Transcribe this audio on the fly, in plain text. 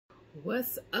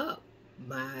What's up,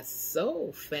 my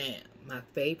soul fam, my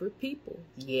favorite people?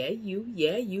 Yeah,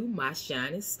 you, my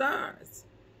shining stars.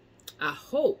 I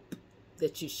hope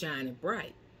that you're shining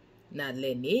bright, not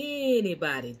letting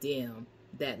anybody dim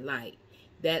that light.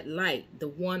 That light, the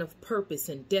one of purpose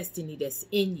and destiny that's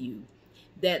in you.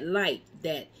 That light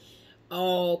that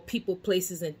all people,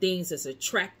 places, and things is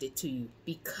attracted to you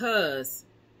because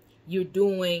you're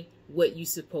doing what you're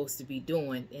supposed to be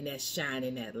doing, and that's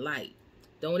shining that light.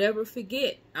 Don't ever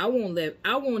forget. I won't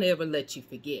ever let you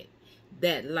forget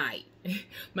that light.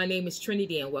 My name is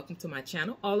Trinity, and welcome to my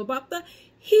channel, all about the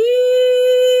healing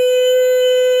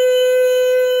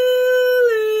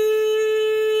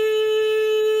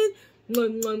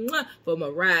for my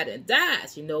ride and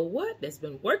dies. You know what? That's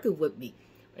been working with me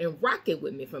and rocking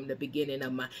with me from the beginning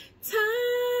of my time.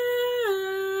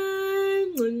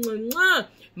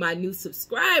 My new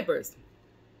subscribers,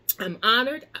 I'm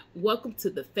honored. Welcome to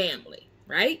the family.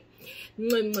 Right?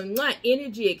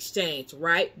 Energy exchange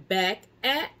right back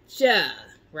at ya.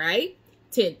 Right?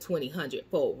 10, 20, 100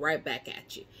 fold right back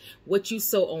at you. What you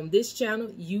sow on this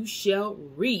channel, you shall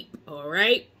reap. All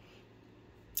right?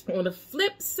 On the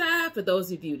flip side, for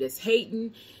those of you that's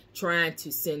hating, trying to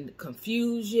send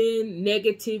confusion,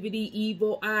 negativity,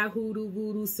 evil eye, hoodoo,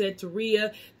 voodoo,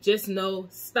 Santeria, just know,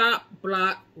 stop,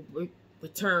 block,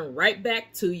 return right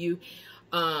back to you.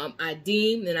 I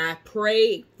deem and I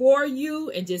pray for you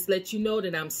and just let you know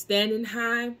that I'm standing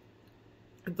high,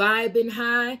 vibing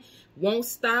high, won't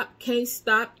stop, can't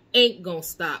stop, ain't gonna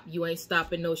stop. You ain't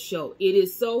stopping no show. It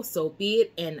is so, so be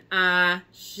it, and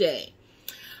ashe.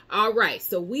 All right,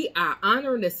 so we are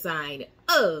honoring the sign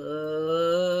of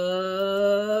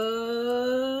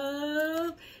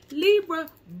Libra.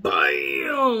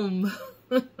 Bam!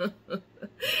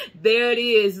 There it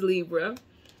is, Libra.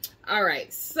 All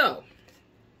right, so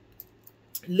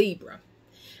Libra,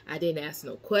 I didn't ask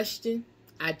no question.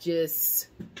 I'm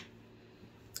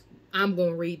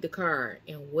going to read the card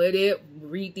and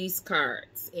read these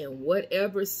cards, and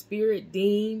whatever spirit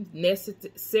deemed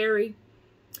necessary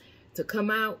to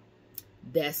come out,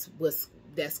 that's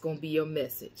going to be your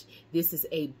message. This is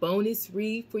a bonus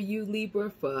read for you,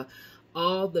 Libra, for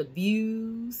all the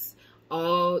views.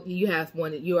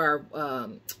 You are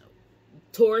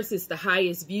Taurus is the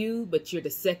highest view, but you're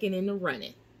the second in the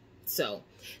running. So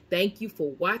thank you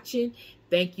for watching.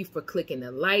 Thank you for clicking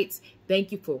the lights.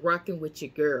 Thank you for rocking with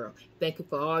your girl. Thank you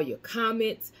for all your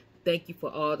comments. Thank you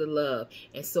for all the love.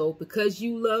 And so because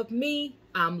you love me,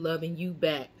 I'm loving you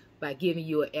back by giving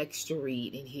you an extra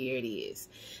read. And here it is.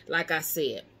 Like I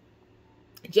said,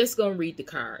 just going to read the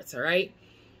cards, all right?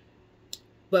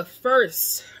 But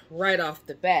first, right off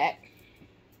the bat,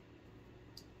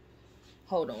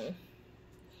 hold on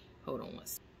one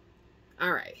second.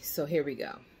 All right, so here we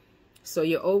go. So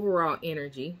your overall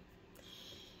energy.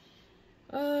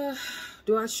 Do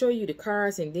I show you the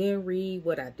cards and then read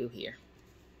what I do here?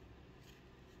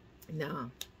 No.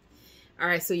 All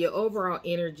right, so your overall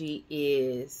energy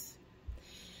is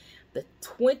the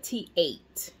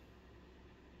 28.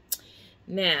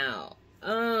 Now,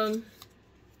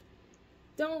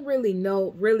 don't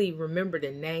really remember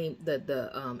the name,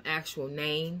 the actual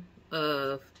name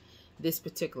of this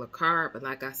particular card, but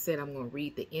like I said, I'm going to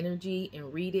read the energy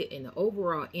and read it, and the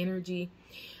overall energy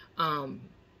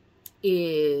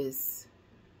is,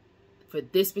 for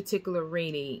this particular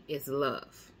reading, is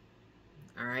love.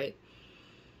 All right,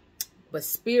 but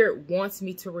Spirit wants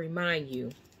me to remind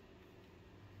you,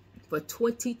 for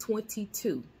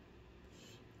 2022,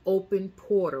 open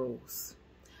portals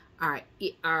are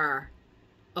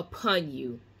upon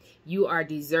you. You are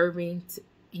deserving,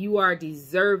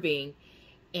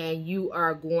 and you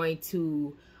are going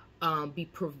to be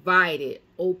provided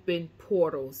open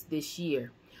portals this year.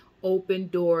 Open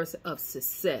doors of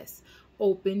success.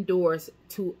 Open doors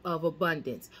of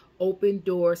abundance. Open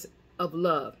doors of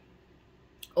love.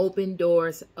 Open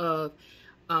doors of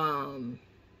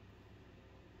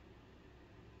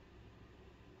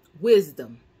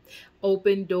wisdom.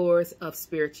 Open doors of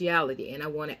spirituality. And I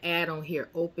want to add on here,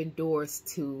 open doors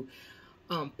to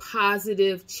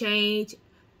positive change,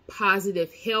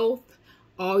 positive health,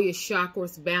 all your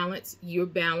chakras balanced. You're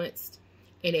balanced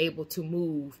and able to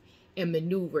move and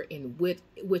maneuver in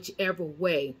whichever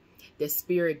way the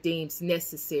Spirit deems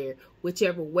necessary,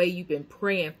 whichever way you've been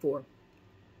praying for,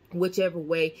 whichever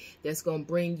way that's going to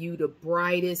bring you the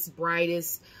brightest,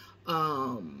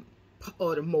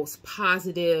 or the most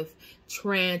positive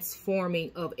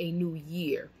transforming of a new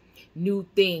year. New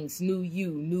things, new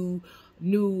you,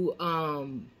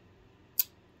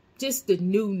 just the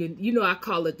new, you know, I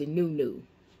call it the new,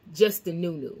 just the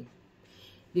new.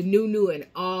 The new in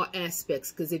all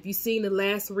aspects. Because if you've seen the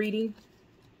last reading,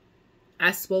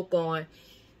 I spoke on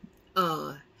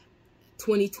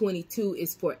 2022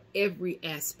 is for every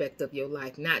aspect of your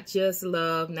life, not just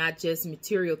love, not just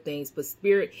material things, but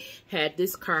Spirit had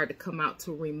this card to come out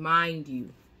to remind you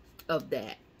of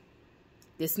that.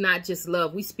 It's not just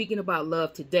love. We're speaking about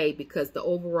love today because the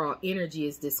overall energy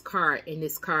is this card, and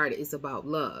this card is about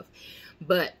love.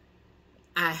 But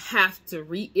I have to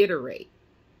reiterate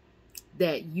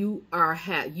that you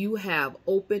have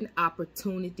open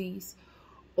opportunities,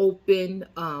 open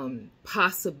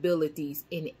possibilities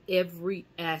in every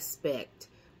aspect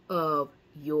of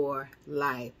your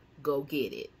life. Go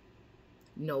get it.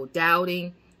 No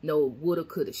doubting, no woulda,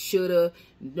 coulda, shoulda,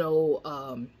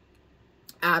 no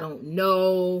I don't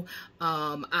know,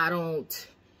 I don't,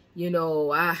 you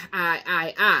know,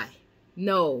 I.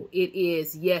 No, it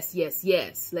is yes, yes,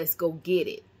 yes. Let's go get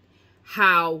it.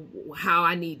 How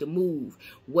I need to move.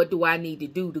 What do I need to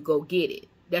do to go get it?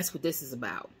 That's what this is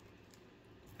about.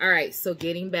 All right, so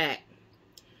getting back.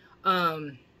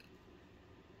 When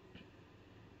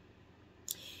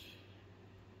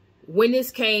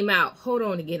this came out, hold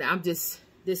on again. This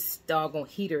doggone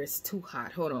heater is too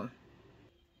hot. Hold on.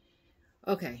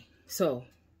 Okay, so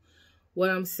what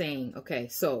I'm saying, okay,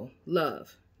 so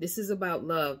love. This is about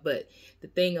love, but the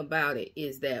thing about it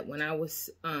is that when I was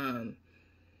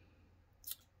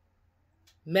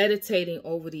meditating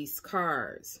over these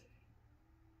cards,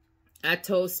 I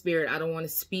told Spirit I don't want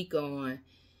to speak on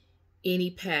any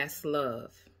past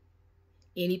love.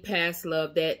 Any past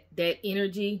love, that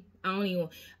energy,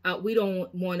 we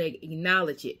don't want to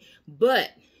acknowledge it. But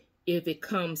if it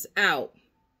comes out,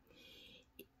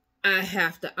 I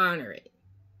have to honor it.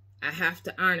 I have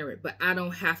to honor it, but I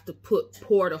don't have to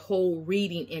pour the whole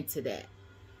reading into that.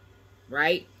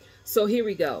 Right? So here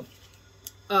we go.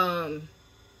 The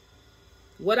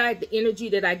energy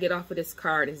that I get off of this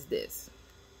card is this.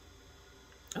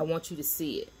 I want you to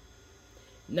see it.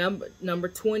 Number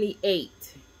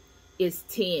 28 is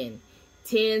 10.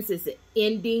 Tens is an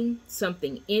ending,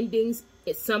 something endings.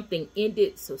 It's something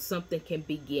ended so something can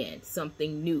begin.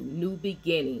 Something new, new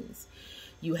beginnings.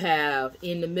 You have,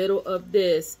 in the middle of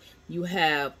this, you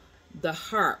have the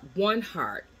heart, one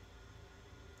heart.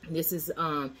 This is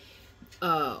the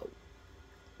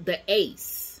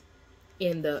ace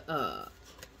in the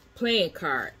playing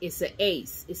card. It's an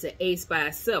ace. It's an ace by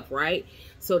itself, right?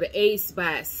 So the ace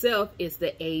by itself is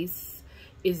the ace,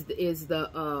 is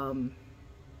the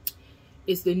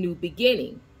new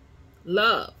beginning.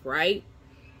 Love, right?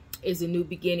 Is a new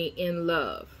beginning in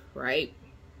love, right?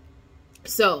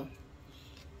 So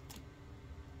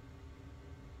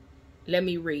let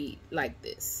me read like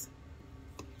this.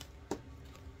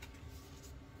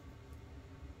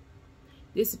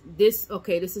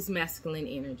 Okay, this is masculine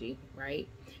energy, right?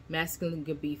 Masculine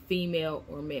could be female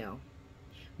or male.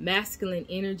 Masculine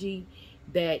energy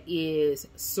that is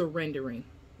surrendering,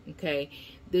 okay?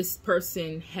 This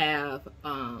person have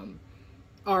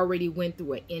already went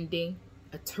through an ending,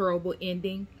 a terrible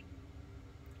ending.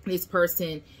 This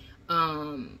person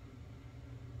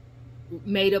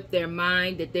made up their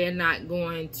mind that they're not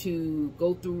going to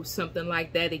go through something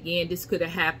like that again. This could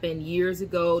have happened years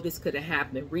ago. This could have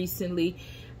happened recently.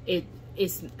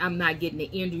 I'm not getting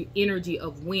the energy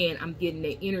of when. I'm getting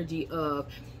the energy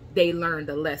of they learned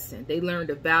a lesson. They learned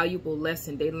a valuable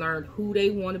lesson. They learned who they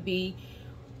want to be,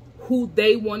 who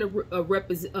they want to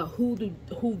represent,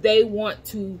 who they want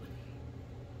to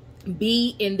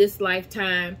be in this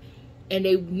lifetime, and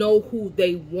they know who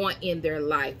they want in their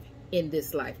life in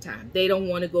this lifetime. They don't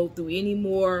want to go through any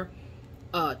more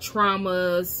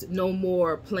traumas, no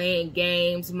more playing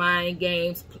games, mind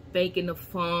games, faking the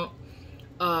funk.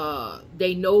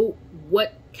 They know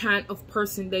what kind of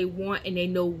person they want, and they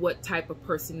know what type of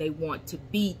person they want to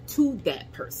be to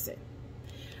that person.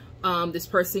 This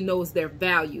person knows their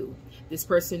value. This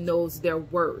person knows their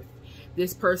worth.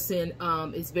 This person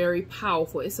is very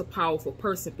powerful. It's a powerful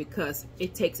person because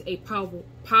it takes a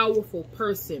powerful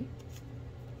person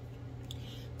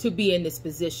to be in this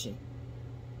position,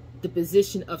 the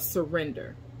position of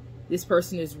surrender. This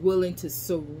person is willing to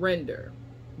surrender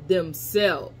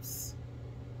themselves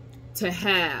to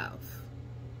have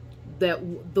that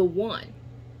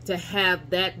to have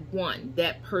that one,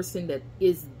 that person that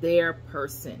is their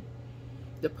person,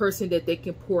 the person that they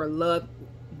can pour love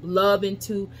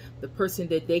into, the person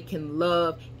that they can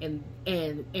love and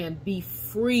be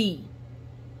free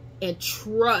and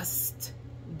trust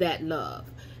that love,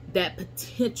 that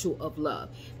potential of love.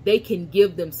 They can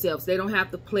give themselves. They don't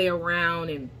have to play around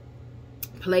and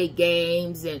play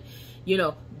games, and you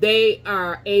know, they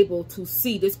are able to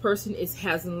see this person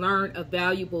has learned a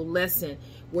valuable lesson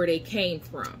where they came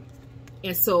from.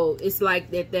 And so it's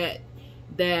like that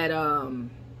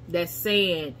that's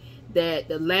saying that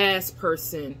the last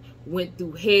person went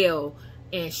through hell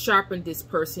and sharpened this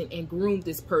person and groomed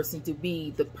this person to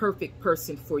be the perfect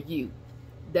person for you.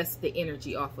 That's the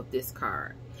energy off of this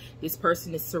card. This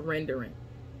person is surrendering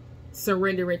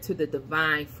to the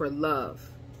divine for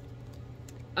love.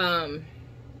 A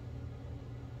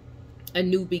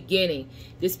new beginning.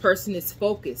 This person is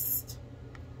focused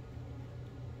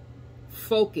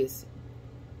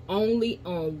only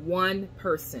on one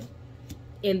person.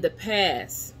 In the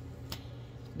past,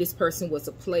 this person was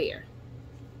a player,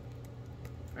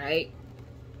 right?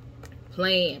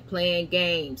 Playing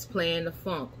games, playing the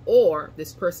funk, or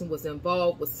this person was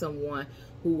involved with someone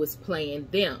who was playing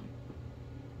them,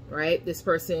 right? This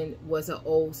person is an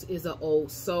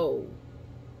old soul,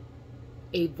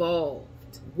 evolved,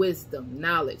 wisdom,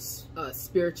 knowledge,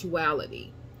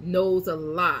 spirituality, knows a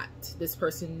lot. This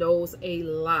person knows a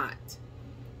lot,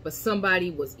 but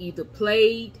somebody was either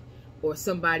played or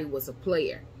somebody was a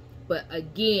player. But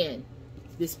again,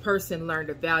 this person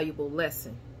learned a valuable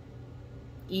lesson.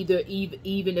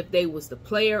 Even if they was the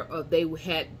player or they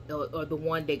had or the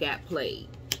one that got played,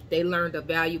 they learned a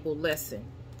valuable lesson.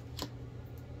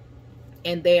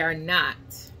 And they are not.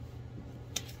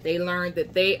 They learned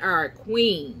that they are a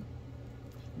queen,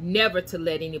 never to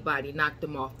let anybody knock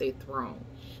them off their throne.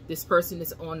 This person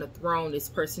is on the throne. This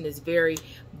person is very,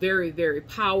 very, very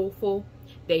powerful.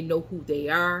 They know who they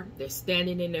are. They're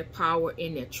standing in their power,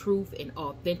 in their truth and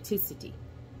authenticity.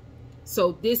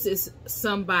 So this is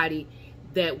somebody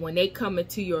that when they come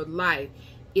into your life,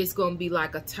 it's going to be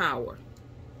like a tower,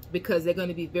 because they're going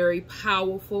to be very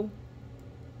powerful.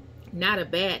 Not a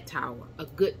bad tower, a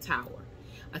good tower.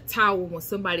 A tower, when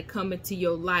somebody come into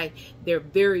your life, they're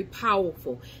very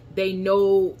powerful. They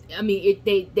know, I mean,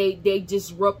 they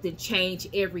disrupt and change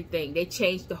everything. They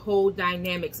change the whole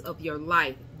dynamics of your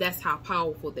life. That's how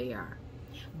powerful they are.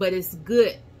 But it's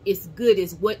good. It's good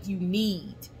is what you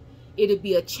need. It'll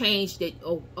be a change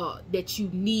that you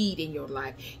need in your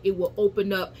life. It will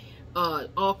open up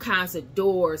all kinds of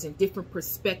doors and different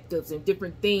perspectives and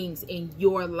different things in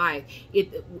your life.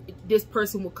 This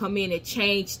person will come in and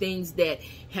change things that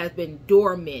have been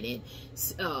dormant and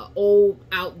old,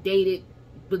 outdated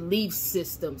belief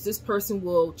systems. This person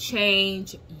will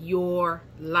change your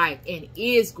life and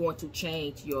is going to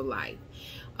change your life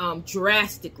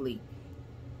drastically.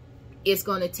 It's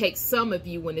going to take some of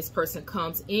you, when this person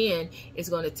comes in, it's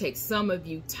going to take some of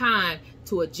you time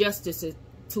to adjust to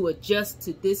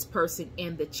this person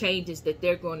and the changes that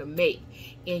they're going to make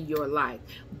in your life.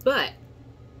 But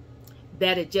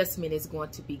that adjustment is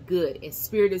going to be good, and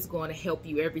Spirit is going to help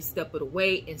you every step of the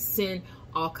way and send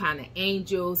all kind of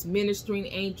angels, ministering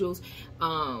angels,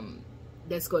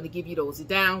 that's going to give you those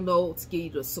downloads, give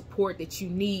you the support that you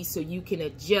need so you can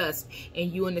adjust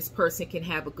and you and this person can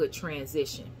have a good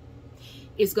transition.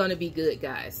 It's going to be good,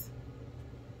 guys.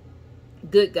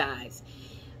 Good, guys.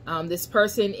 This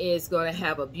person is going to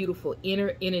have a beautiful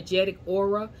energetic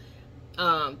aura.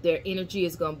 Their energy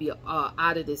is going to be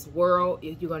out of this world.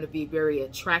 You're going to be very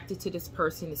attracted to this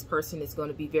person. This person is going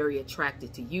to be very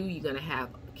attracted to you. You're going to have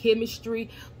chemistry.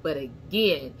 But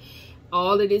again,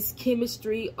 all of this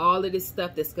chemistry, all of this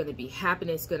stuff that's going to be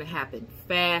happening, it's going to happen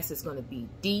fast. It's going to be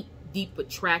deep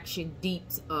attraction, deep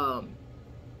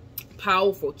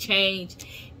powerful change,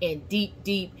 and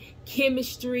deep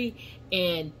chemistry,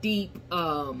 and deep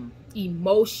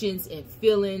emotions and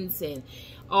feelings, and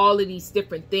all of these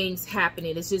different things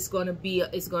happening. It's just going to be,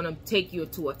 it's going to take you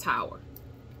to a tower.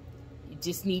 You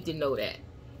just need to know that.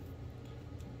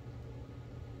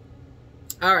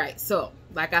 All right, so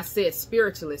like I said,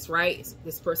 spiritualist, right?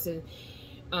 This person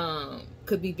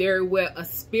could be very well a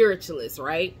spiritualist,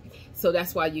 right? So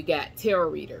that's why you got tarot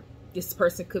reader. This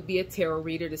person could be a tarot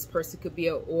reader. This person could be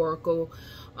an oracle.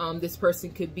 This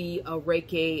person could be a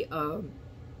Reiki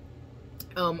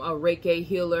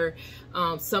healer,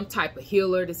 some type of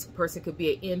healer. This person could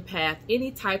be an empath,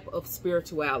 any type of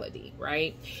spirituality,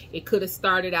 right? It could have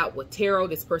started out with tarot.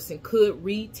 This person could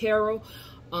read tarot,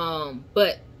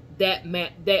 but that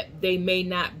they may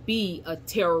not be a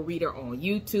tarot reader on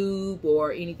YouTube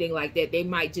or anything like that. They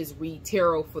might just read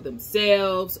tarot for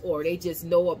themselves, or they just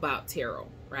know about tarot,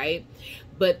 right?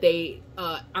 But they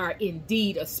are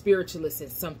indeed a spiritualist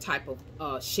in some type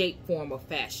of shape, form, or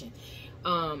fashion.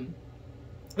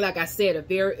 Like I said, a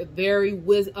very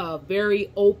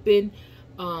open,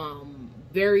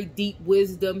 very deep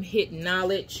wisdom, hidden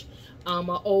knowledge, an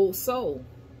old soul.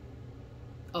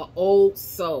 An old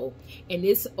soul. And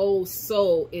this old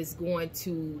soul is going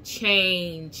to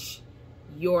change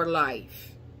your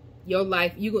life. Your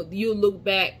life, you look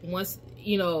back once,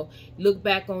 you know, look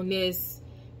back on this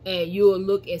and you'll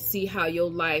look and see how your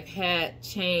life have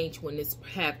changed when this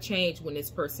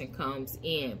person comes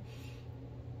in.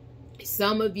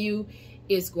 Some of you,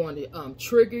 it's going to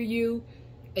trigger you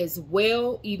as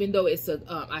well, even though it's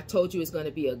I told you it's going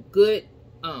to be a good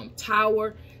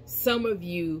tower. Some of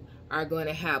you are going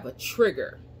to have a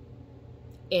trigger,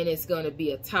 and it's going to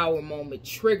be a tower moment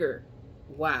trigger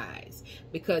wise,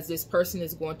 because this person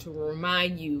is going to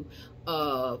remind you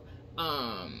of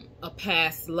a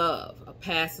past love, a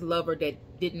past lover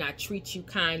that did not treat you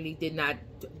kindly,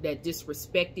 that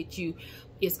disrespected you.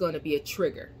 It's going to be a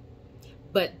trigger.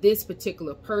 But this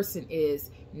particular person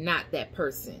is not that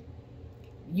person.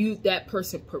 That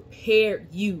person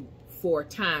prepared you for a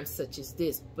time such as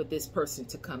this, for this person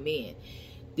to come in.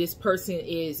 This person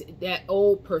is, that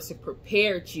old person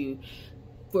prepared you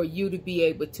for you to be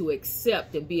able to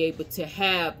accept and be able to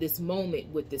have this moment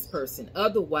with this person.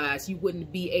 Otherwise, you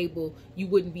wouldn't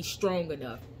be strong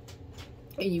enough,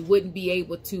 and you wouldn't be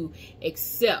able to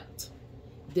accept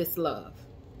this love,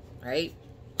 right?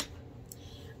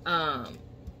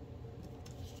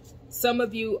 Some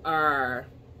of you are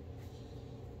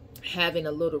having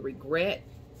a little regret,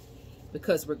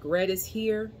 because regret is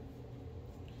here.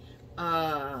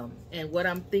 And what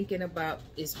I'm thinking about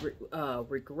is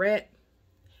regret.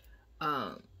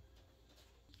 So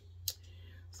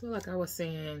like I was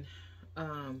saying,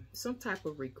 some type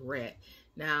of regret.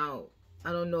 Now,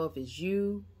 I don't know if it's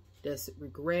you that's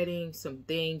regretting some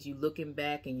things. You looking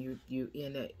back and you're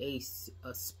in a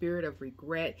spirit of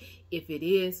regret. If it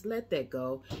is, let that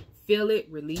go. Feel it,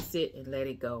 release it, and let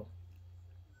it go.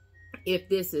 If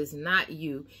this is not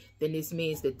you, then this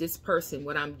means that this person,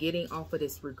 what I'm getting off of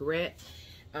this regret,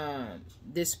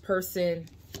 this person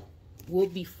will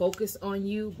be focused on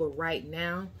you, but right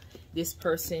now this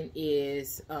person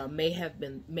is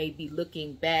may be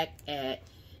looking back at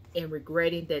and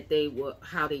regretting that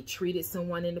how they treated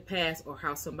someone in the past, or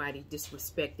how somebody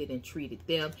disrespected and treated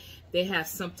them. They have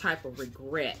some type of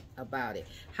regret about it,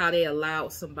 how they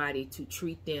allowed somebody to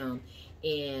treat them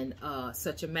in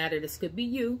such a matter. This could be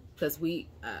you, because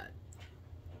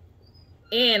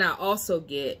and I also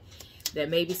get that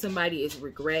maybe somebody is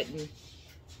regretting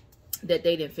that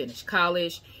they didn't finish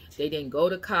college, they didn't go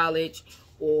to college,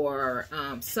 or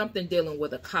something dealing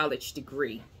with a college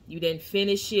degree. You didn't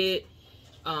finish it,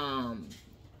 and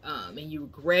you're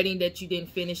regretting that you didn't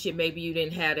finish it. Maybe you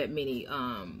didn't have that many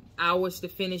hours to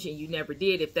finish, and you never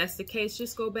did. If that's the case,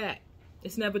 just go back.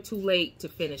 It's never too late to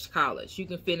finish college. You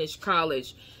can finish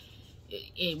college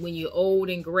when you're old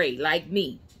and gray, like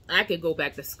me. I could go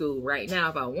back to school right now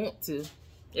if I want to.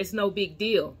 It's no big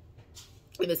deal.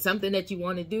 If it's something that you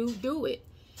want to do, do it.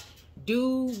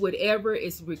 Do whatever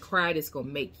is required. It's going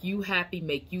to make you happy,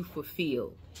 make you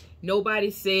fulfilled.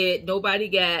 Nobody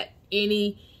got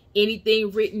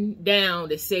anything written down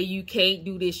that say you can't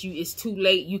do this, it's too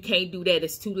late, you can't do that,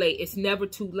 it's too late. It's never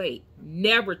too late.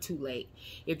 Never too late.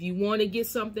 If you want to get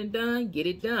something done, get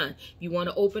it done. If you want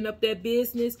to open up that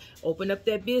business, open up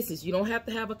that business. You don't have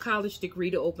to have a college degree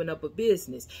to open up a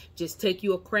business. Just take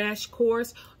you a crash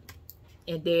course,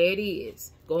 and there it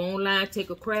is. Go online,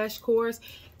 take a crash course,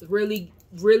 really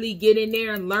get in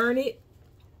there and learn it,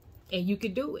 and you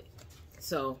can do it.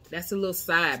 So that's a little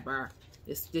sidebar.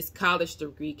 This college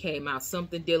degree came out,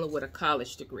 something dealing with a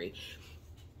college degree.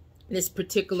 This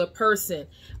particular person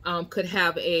could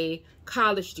have a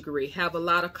college degree, have a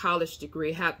lot of college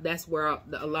degree. That's where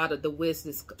a lot of the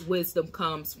wisdom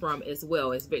comes from as well.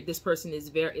 This person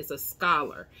is a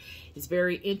scholar. Is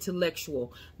very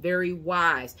intellectual, very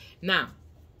wise. Now,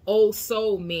 old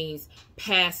soul means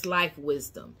past life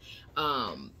wisdom.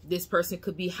 This person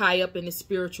could be high up in the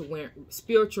spiritual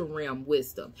realm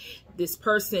wisdom. This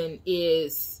person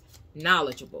is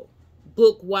knowledgeable,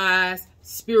 book wise,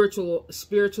 spiritual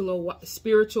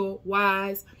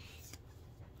wise.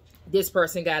 This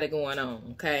person got it going on,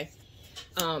 okay?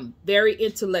 Very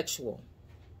intellectual.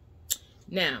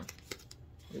 Now,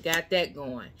 we got that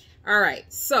going. All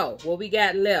right, so what we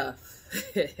got left?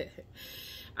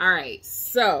 All right,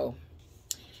 so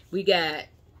we got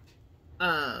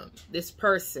this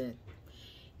person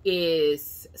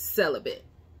is celibate.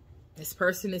 This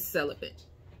person is celibate.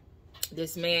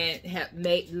 This man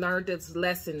learned this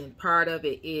lesson, and part of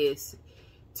it is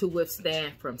to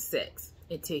withstand from sex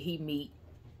until he meet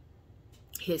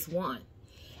his one.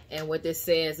 And what this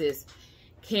says is,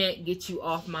 can't get you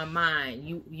off my mind.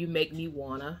 You make me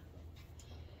wanna.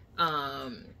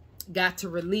 Got to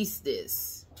release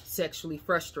this. Sexually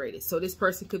frustrated. So this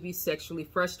person could be sexually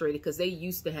frustrated because they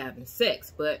used to having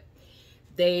sex, but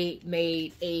they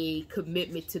made a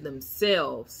commitment to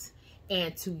themselves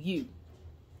and to you.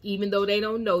 even though they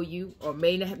don't know you or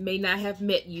may not have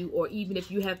met you, or even if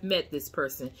you have met this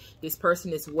person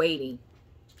is waiting,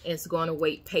 and it's going to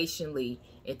wait patiently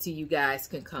until you guys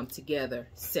can come together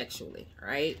sexually,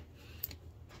 right?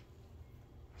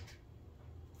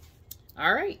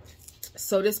 All right.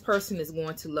 So this person is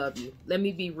going to love you. Let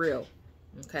me be real,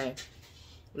 okay?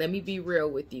 Let me be real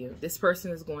with you. This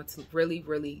person is going to really,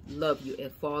 really love you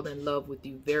and fall in love with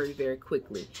you very, very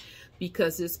quickly,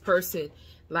 because this person,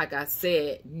 like I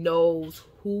said, knows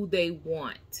who they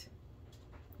want.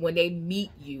 When they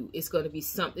meet you, it's going to be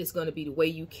something. It's going to be the way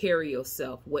you carry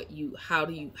yourself, how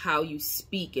you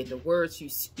speak, and the words you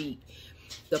speak,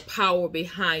 the power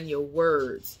behind your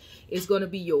words. It's going to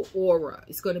be your aura.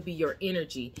 It's going to be your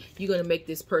energy. You're going to make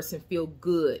this person feel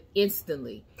good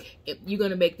instantly. You're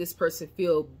going to make this person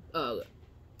feel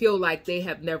like they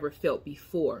have never felt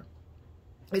before.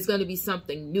 It's going to be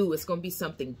something new. It's going to be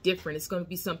something different. It's going to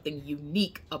be something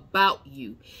unique about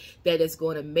you that is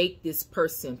going to make this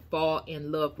person fall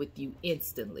in love with you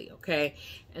instantly, okay?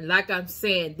 And like I'm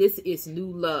saying, this is new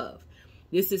love.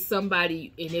 This is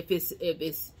somebody, and if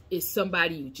it's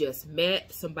somebody you just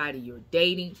met, somebody you're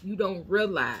dating, you don't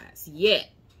realize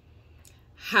yet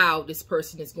how this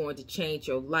person is going to change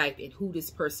your life and who this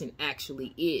person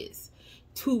actually is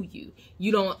to you.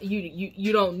 You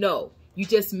don't know. You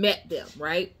just met them,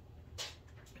 right?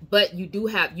 But you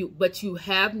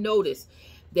have noticed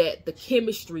that the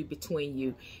chemistry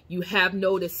between you have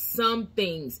noticed some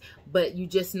things, but you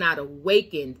just not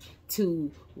awakened to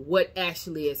what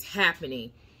actually is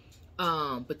happening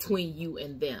between you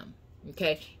and them.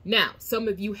 Okay. Now, some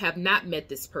of you have not met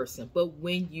this person, but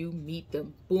when you meet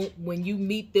them,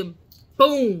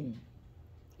 boom,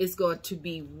 it's going to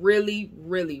be really,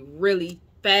 really, really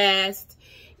fast.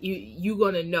 You're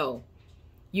going to know.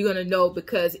 You're going to know,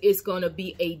 because it's going to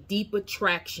be a deep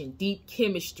attraction, deep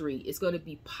chemistry. It's going to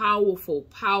be powerful,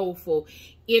 powerful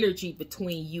energy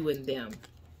between you and them.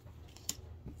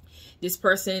 This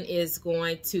person is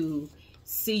going to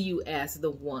see you as the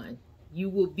one. You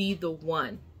will be the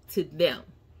one to them.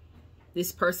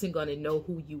 This person going to know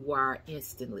who you are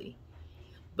instantly.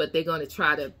 But they're going to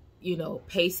try to,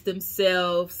 pace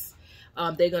themselves.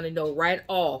 They're going to know right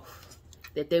off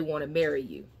that they want to marry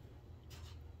you.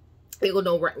 They're going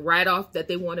to know right off that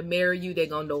they want to marry you. They're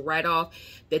going to know right off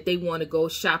that they want to go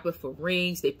shopping for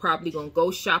rings. They probably going to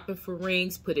go shopping for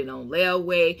rings, put it on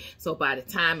layaway. So by the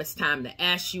time it's time to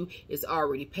ask you, it's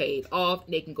already paid off.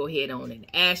 They can go ahead on and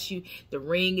ask you. The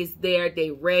ring is there. They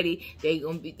ready.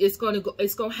 It's going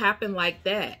to happen like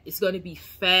that. It's going to be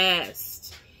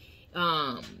fast.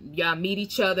 Y'all meet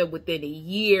each other within a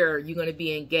year. You're going to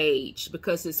be engaged,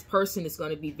 because this person is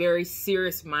going to be very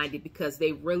serious minded, because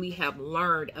they really have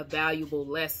learned a valuable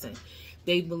lesson.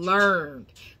 They've learned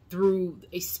through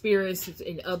experiences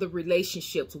in other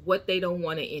relationships what they don't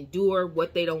want to endure,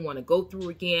 what they don't want to go through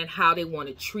again, how they want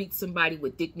to treat somebody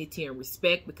with dignity and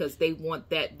respect, because they want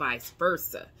that vice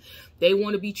versa. They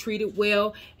want to be treated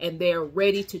well, and they're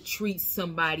ready to treat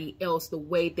somebody else the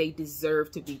way they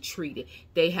deserve to be treated.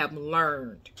 They have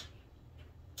learned,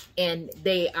 and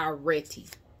they are ready.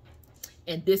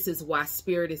 And this is why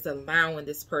Spirit is allowing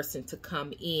this person to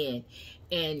come in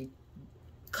and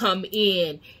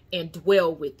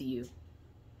dwell with you,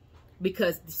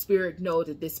 because the Spirit knows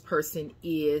that this person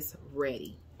is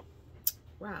ready.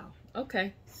 Wow.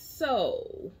 Okay.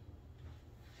 So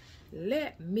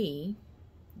let me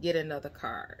get another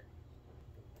card.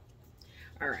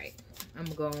 All right. I'm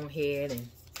going to go ahead and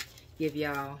give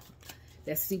y'all,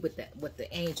 let's see what the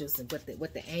angels and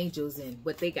what the angels and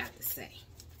what they got to say.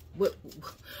 What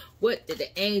did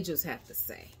the angels have to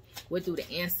say? What do the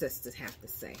ancestors have to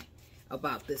say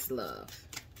about this love?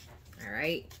 All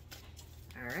right.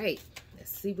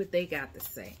 Let's see what they got to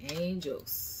say.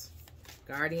 Angels,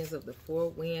 guardians of the four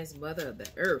winds, mother of the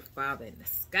earth, father in the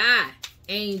sky,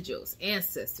 angels,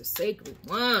 ancestors, sacred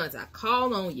ones, I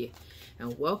call on you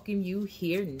and welcome you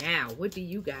here now. What do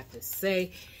you got to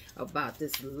say about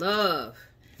this love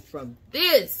from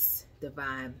this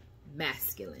divine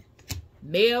masculine?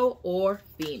 Male or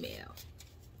female?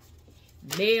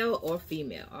 Male or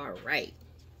female? All right.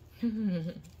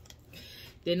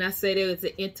 Didn't I say there was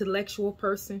an intellectual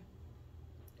person?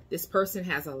 This person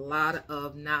has a lot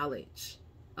of knowledge.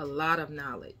 A lot of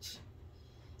knowledge.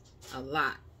 A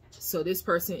lot. So this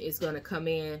person is going to come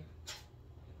in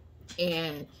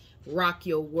and rock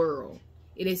your world.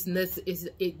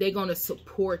 They're going to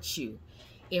support you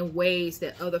in ways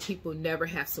that other people never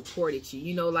have supported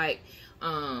you. Like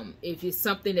if it's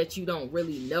something that you don't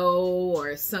really know,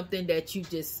 or something that you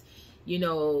just you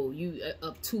know, you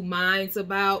of two minds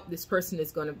about. This person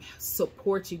is going to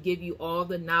support you, give you all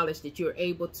the knowledge that you're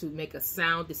able to make a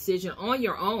sound decision on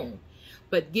your own,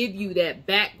 but give you that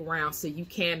background so you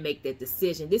can make that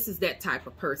decision. This is that type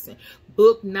of person.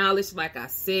 Book knowledge, like I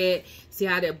said. See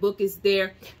how that book is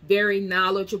there? Very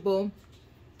knowledgeable.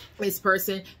 This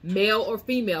person, male or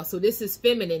female. So this is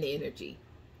feminine energy.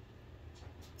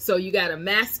 So you got a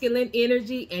masculine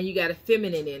energy and you got a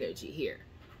feminine energy here.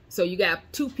 So you got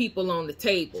two people on the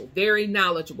table, very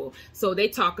knowledgeable. So they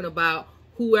talking about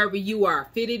whoever you are,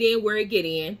 fit it in where it get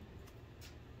in.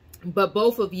 But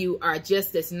both of you are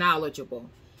just as knowledgeable.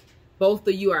 Both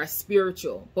of you are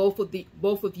spiritual. Both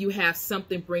of you have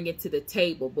something bringing to the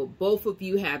table. But both of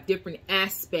you have different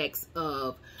aspects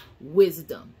of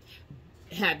wisdom.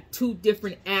 Have two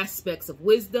different aspects of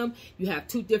wisdom. You have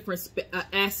two different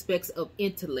aspects of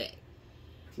intellect.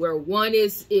 Where one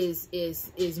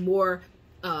is more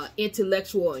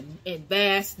intellectual and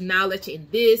vast knowledge in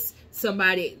this.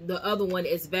 The other one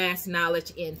is vast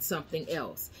knowledge in something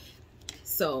else.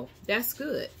 So that's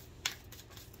good.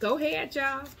 Go ahead,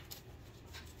 y'all.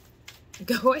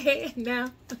 Go ahead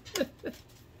now.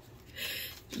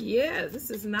 Yeah, this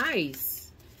is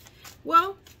nice.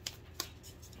 Well,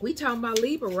 we talking about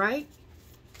Libra, right?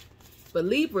 But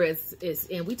Libra is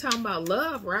and we talking about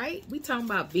love, right? We talking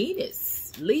about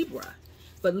Venus, Libra.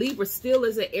 But Libra still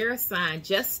is an air sign,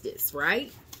 justice,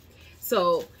 right?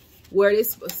 So where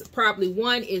this probably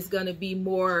one is going to be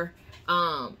more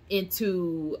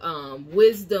into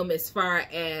wisdom as far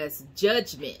as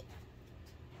judgment.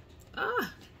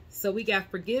 So we got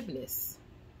forgiveness.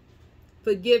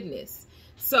 Forgiveness.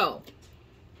 So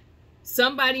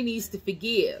somebody needs to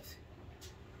forgive.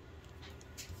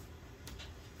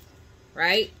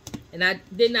 Right? And I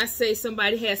did not say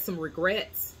somebody has some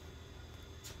regrets.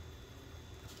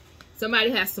 Somebody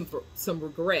has some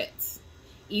regrets.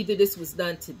 Either this was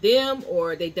done to them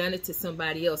or they done it to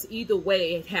somebody else. Either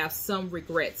way, it has some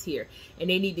regrets here. And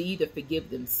they need to either forgive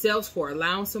themselves for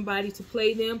allowing somebody to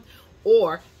play them,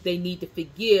 or they need to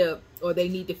forgive,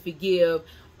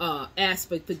 ask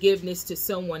for forgiveness to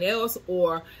someone else,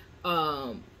 or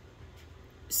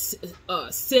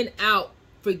send out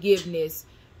forgiveness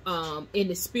in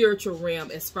the spiritual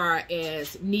realm as far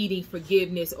as needing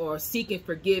forgiveness or seeking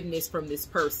forgiveness from this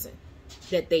person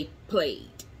that they played.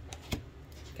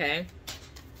 Okay.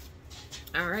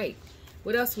 All right.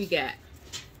 What else we got?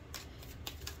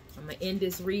 I'm going to end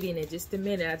this reading in just a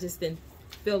minute. I just didn't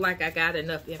feel like I got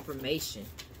enough information.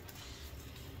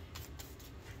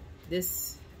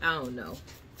 This, I don't know.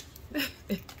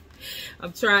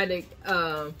 I'm trying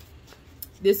to,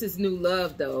 this is new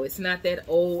love though. It's not that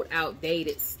old,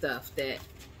 outdated stuff, that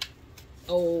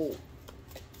old,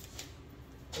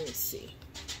 let me see.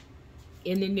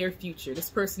 In the near future.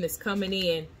 This person is coming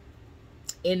in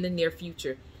the near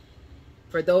future.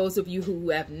 For those of you who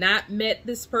have not met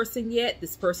this person yet,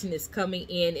 this person is coming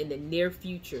in the near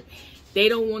future. They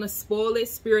don't want to spoil it.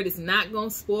 Spirit is not going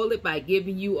to spoil it by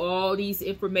giving you all these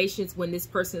informations when this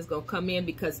person is going to come in,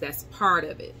 because that's part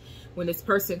of it. When this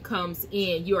person comes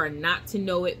in, you are not to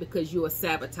know it because you will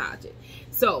sabotage it.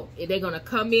 So if they're going to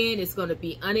come in, it's going to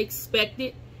be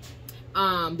unexpected.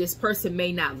 This person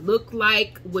may not look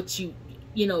like what you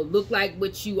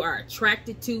are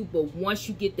attracted to, but once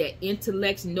you get that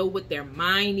intellect, know what their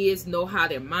mind is, know how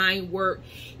their mind works,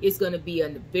 it's going to be a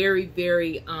very,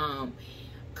 very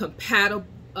compatible,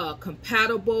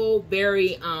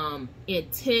 very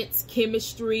intense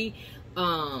chemistry,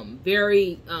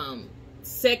 very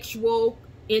sexual,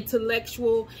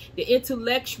 intellectual. The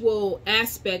intellectual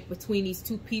aspect between these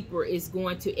two people is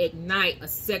going to ignite a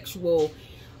sexual,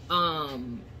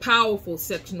 powerful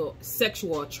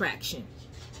sexual attraction.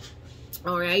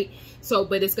 All right. So,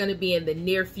 but it's going to be in the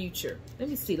near future. Let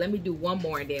me see. Let me do one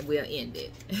more and then we'll end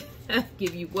it. I'll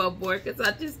give you one more because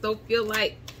I just don't feel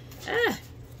like,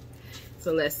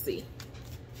 So let's see.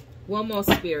 One more,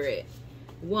 Spirit.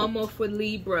 One more for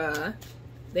Libra.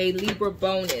 They Libra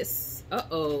bonus.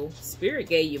 Uh-oh. Spirit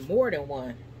gave you more than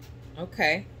one.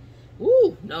 Okay.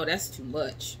 Ooh, no, that's too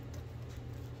much.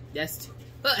 That's too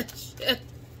much.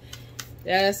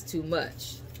 That's too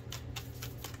much.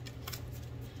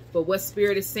 But what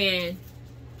Spirit is saying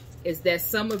is that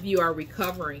some of you are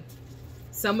recovering.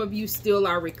 Some of you still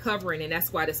are recovering, and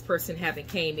that's why this person haven't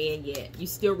came in yet. You're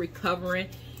still recovering.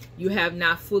 You have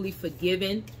not fully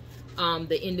forgiven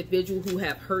the individual who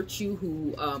have hurt you,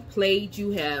 who played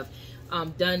you, have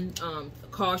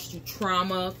caused you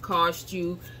trauma, caused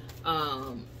you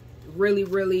really,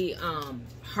 really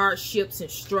hardships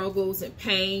and struggles and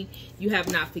pain. You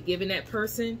have not forgiven that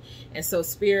person. And so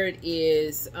Spirit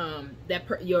is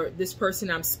this person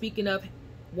I'm speaking of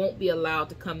won't be allowed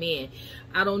to come in.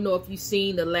 I don't know if you've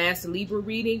seen the last Libra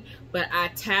reading, but I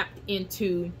tapped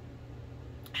into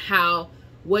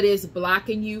what is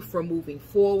blocking you from moving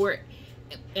forward.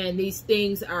 And these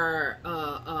things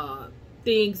are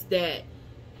things that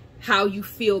how you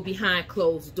feel behind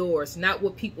closed doors, not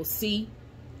what people see,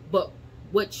 but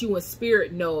what you in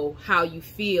spirit know how you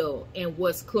feel and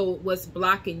what's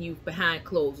blocking you behind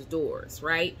closed doors,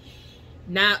 right?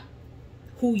 Not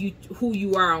who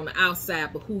you are on the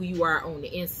outside, but who you are on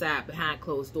the inside behind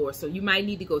closed doors. So you might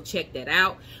need to go check that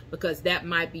out, because that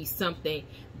might be something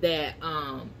that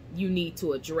you need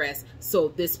to address, so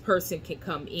this person can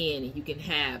come in and you can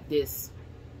have this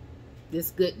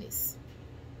goodness.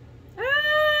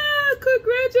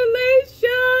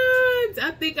 Congratulations.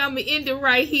 I think I'm gonna end it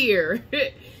right here.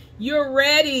 You're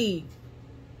ready.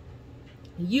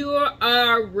 You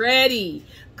are ready.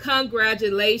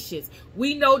 Congratulations.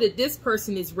 We know that this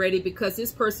person is ready because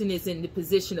this person is in the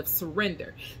position of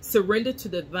surrender. Surrender to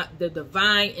the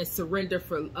divine, and surrender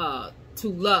to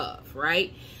love,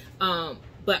 right?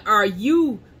 But are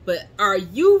you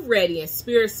ready? And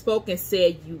Spirit spoke and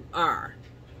said you are.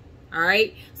 All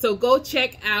right. So go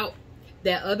check out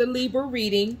that other Libra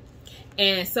reading.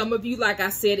 And some of you, like I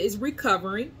said, is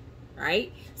recovering,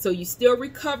 right? So you're still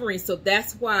recovering. So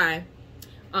that's why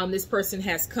this person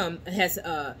has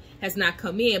not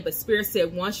come in. But Spirit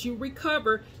said once you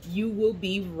recover, you will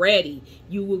be ready.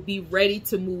 You will be ready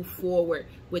to move forward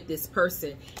with this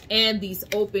person. And these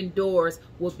open doors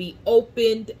will be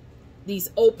opened. These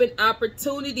open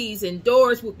opportunities and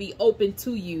doors will be open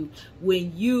to you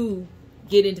when you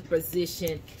get into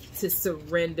position to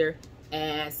surrender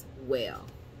as well.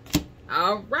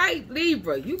 All right,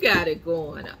 Libra, you got it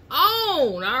going on.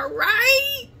 All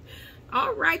right.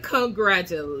 All right.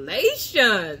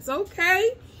 Congratulations.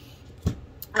 Okay.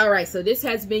 All right. So this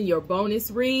has been your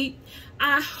bonus read.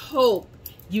 I hope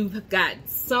you've gotten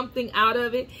something out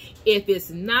of it. If it's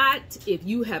not, if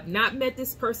you have not met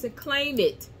this person, claim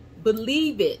it.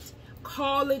 Believe it.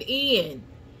 Call it in.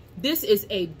 This is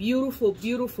a beautiful,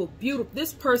 beautiful, beautiful.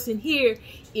 This person here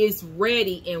is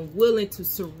ready and willing to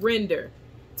surrender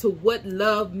to what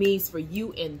love means for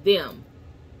you and them,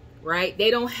 right? They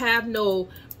don't have no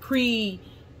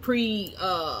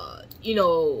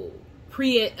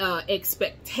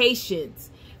expectations.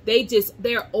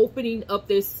 They're opening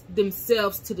up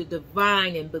themselves to the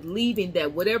divine and believing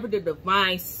that whatever the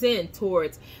divine send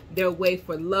towards their way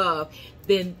for love,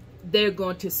 then they're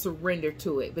going to surrender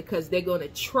to it, because they're going to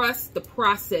trust the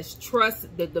process, trust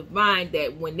the divine,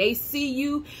 that when they see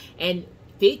you and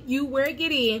fit you where it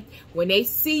get in, when they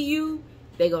see you,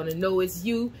 they're going to know it's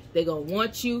you. They're going to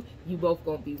want you. You both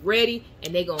going to be ready,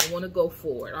 and they're going to want to go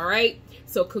forward. All right.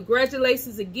 So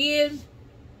congratulations again.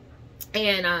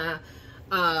 And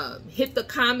hit the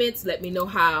comments. Let me know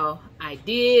how I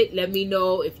did. Let me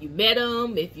know if you met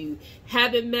them. If you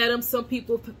haven't met them, some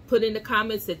people put in the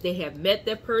comments that they have met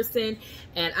that person,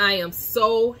 and I am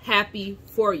so happy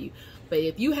for you. But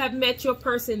if you have met your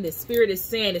person, the Spirit is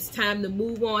saying it's time to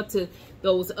move on to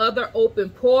those other open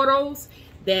portals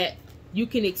that you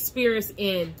can experience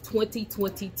in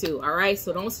 2022. All right.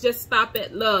 So don't just stop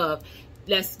at love.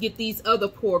 Let's get these other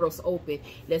portals open.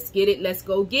 Let's get it. Let's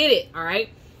go get it. All right.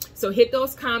 So hit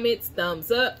those comments,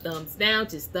 thumbs up, thumbs down,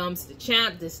 just thumbs the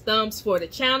channel, just thumbs for the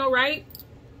channel, right?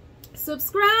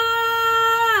 Subscribe.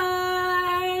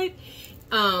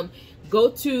 Go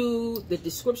to the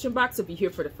description box if you're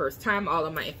here for the first time. All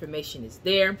of my information is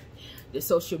there. The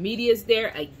social media is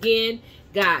there. Again,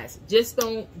 guys, just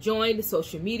don't join the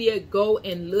social media. Go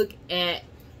and look at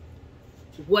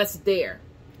what's there,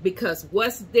 because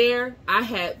what's there, I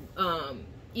had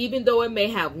even though it may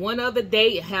have one other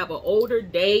date, it have an older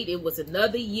date, it was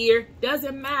another year,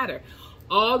 doesn't matter.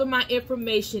 All of my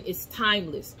information is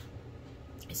timeless.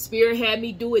 Spirit had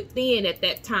me do it then at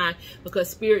that time, because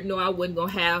Spirit knew I wasn't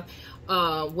going to have,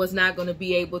 was not going to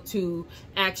be able to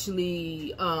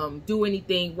actually do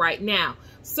anything right now.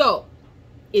 So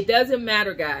it doesn't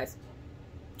matter, guys,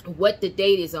 what the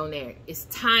date is on there. It's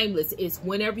timeless. It's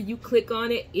whenever you click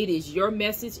on it, it is your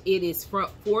message. It is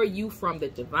for you from the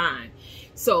divine.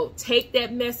 So take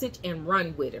that message and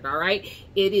run with it. All right.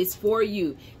 It is for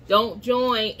you. Don't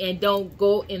join and don't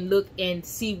go and look and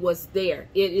see what's there.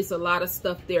 It is a lot of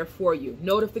stuff there for you.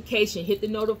 Notification. Hit the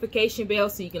notification bell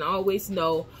so you can always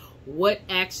know what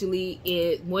actually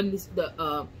is when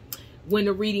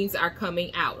the readings are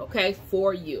coming out. Okay,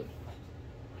 for you.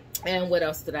 And what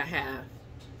else did I have?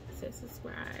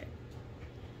 Subscribe.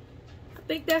 I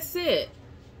think that's it.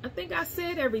 I think I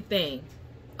said everything.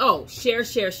 Oh, share.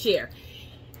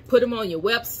 Put them on your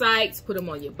websites, put them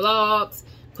on your blogs,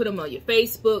 put them on your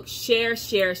Facebook. Share,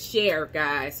 share, share,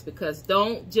 guys, because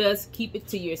don't just keep it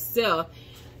to yourself.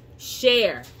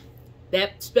 Share.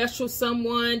 That special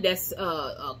someone, that's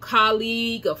a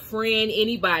colleague, a friend,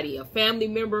 anybody, a family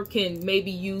member can maybe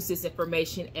use this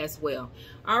information as well.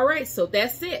 All right, so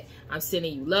that's it. I'm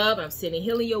sending you love. I'm sending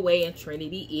healing your way, and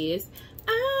Trinity is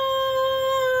out.